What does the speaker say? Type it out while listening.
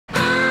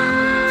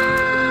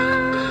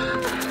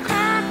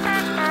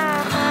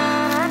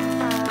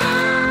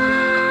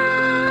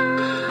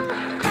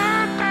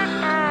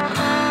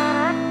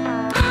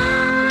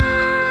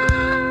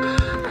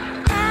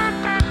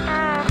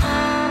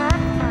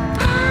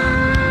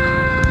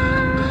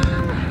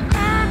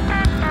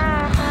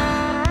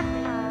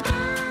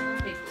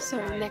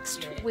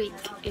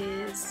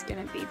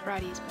going to be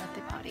Bridie's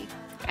birthday party,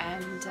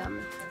 and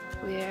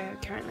we're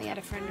currently at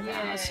a friend of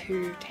ours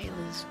who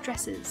tailors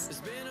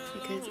dresses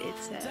because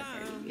it's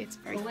a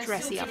very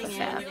dressy up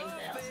affair.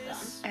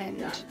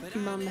 And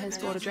Mum has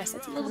bought a dress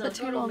that's a little bit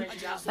too long,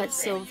 but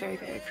still very,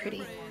 very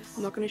pretty.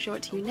 I'm not going to show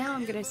it to you now.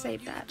 I'm going to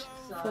save that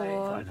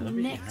for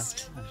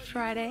next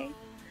Friday.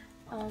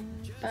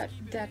 But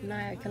Dad and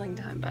I are killing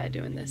time by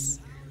doing this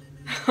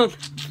on the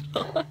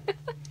floor.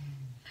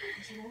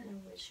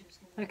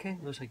 Okay,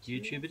 looks like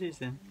YouTube it is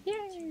then. Yay!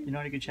 You know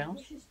any good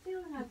channels?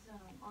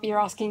 You're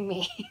asking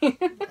me.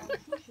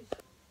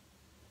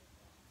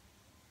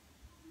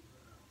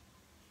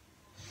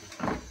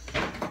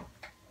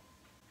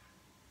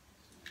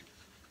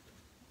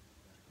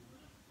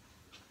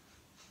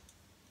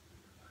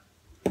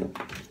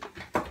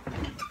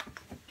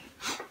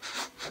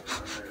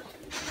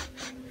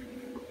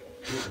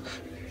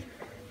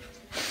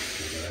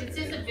 It's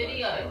just a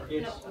video.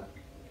 Yes.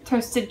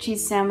 Toasted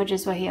cheese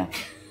sandwiches were here.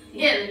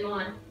 Yeah, they're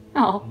mine.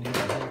 Oh.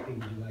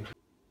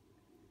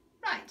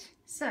 Right,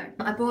 so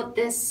I bought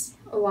this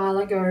a while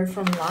ago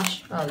from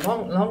Lush, a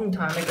long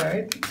time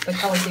ago. The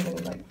colours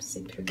even like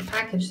seep through the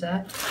package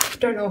there.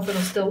 Don't know if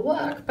it'll still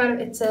work, but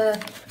it's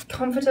a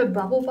comforter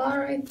bubble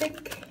bar, I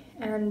think.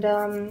 And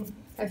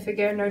I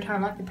figure no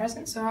time like the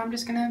present, so I'm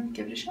just gonna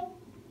give it a shot.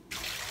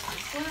 It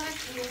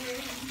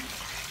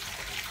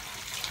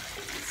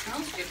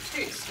smells good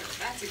too, so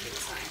that's a good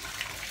sign.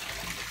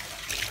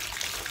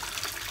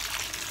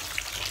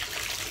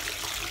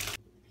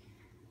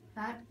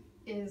 That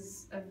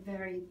is a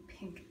very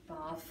pink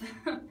bath.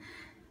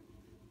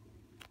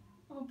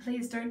 Oh,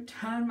 please don't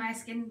turn my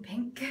skin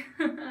pink.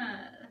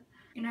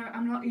 You know,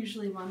 I'm not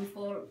usually one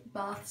for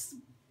baths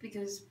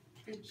because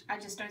I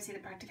just don't see the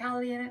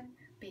practicality in it.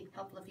 It'd be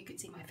helpful if you could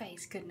see my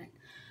face, couldn't it?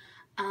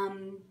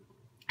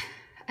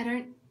 I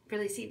don't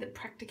really see the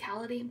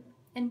practicality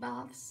in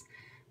baths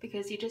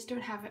because you just don't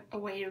have a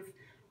way of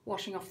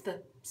washing off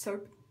the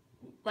soap.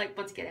 Like,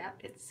 once you get out,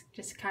 it's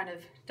just kind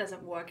of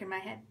doesn't work in my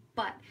head.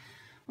 But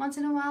once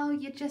in a while,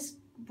 you just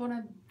want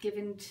to give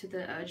in to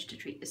the urge to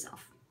treat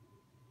yourself.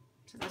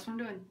 So that's what I'm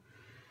doing.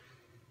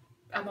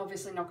 I'm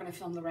obviously not going to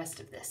film the rest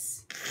of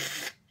this.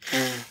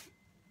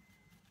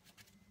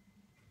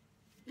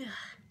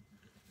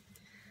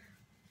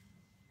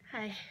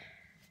 Hi.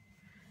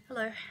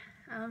 Hello.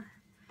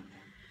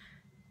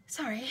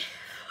 Sorry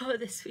for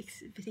this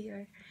week's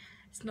video.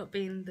 It's not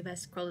been the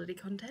best quality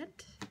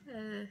content,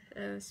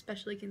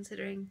 especially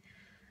considering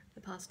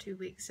the past 2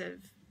 weeks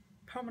have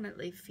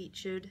prominently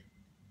featured.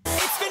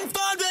 It's been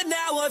fun, but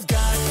now I've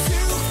got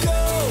to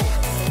go.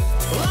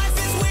 Life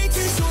is way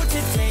too short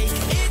to take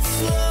it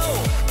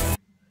slow.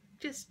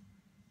 Just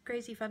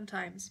crazy fun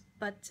times,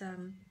 but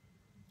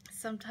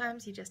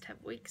sometimes you just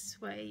have weeks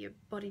where your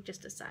body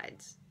just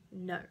decides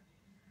no.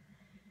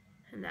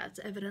 And that's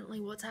evidently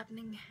what's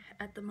happening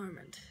at the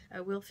moment. I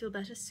will feel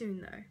better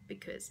soon though,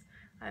 because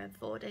I have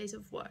 4 days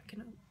of work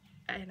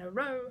in a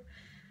row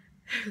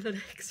over the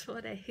next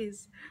 4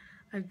 days.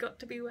 I've got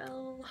to be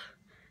well.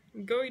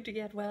 I'm going to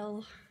get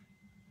well.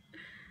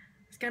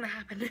 It's gonna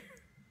happen.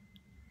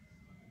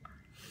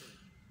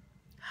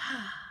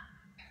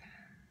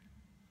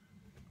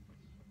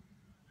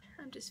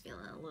 I'm just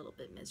feeling a little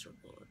bit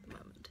miserable at the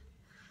moment.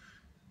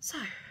 So,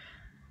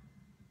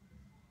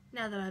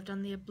 now that I've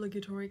done the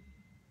obligatory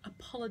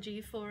apology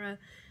for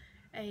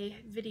a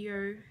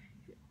video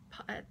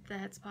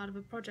that's part of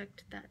a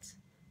project that's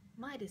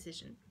my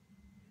decision,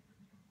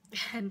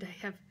 and I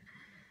have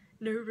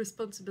no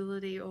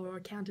responsibility or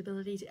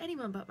accountability to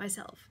anyone but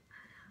myself.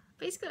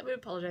 Basically, I'm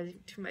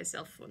apologizing to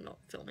myself for not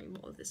filming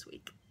more this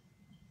week,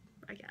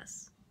 I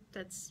guess.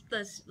 Let's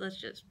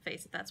just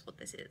face it, that's what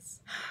this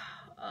is.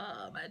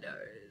 Oh, my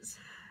nose.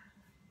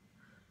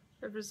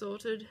 I've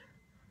resorted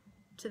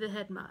to the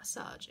head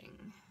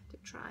massaging to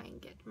try and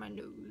get my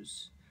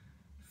nose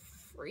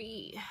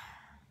free.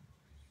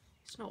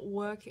 It's not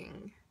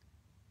working.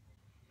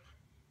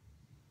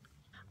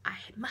 I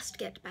must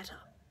get better.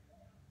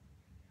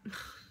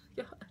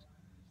 God.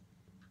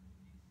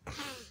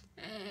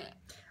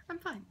 I'm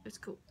fine. It's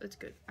cool. It's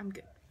good. I'm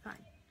good.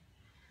 Fine.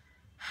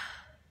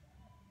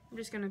 I'm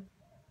just gonna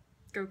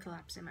go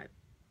collapse in my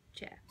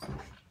chair.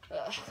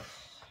 Ugh.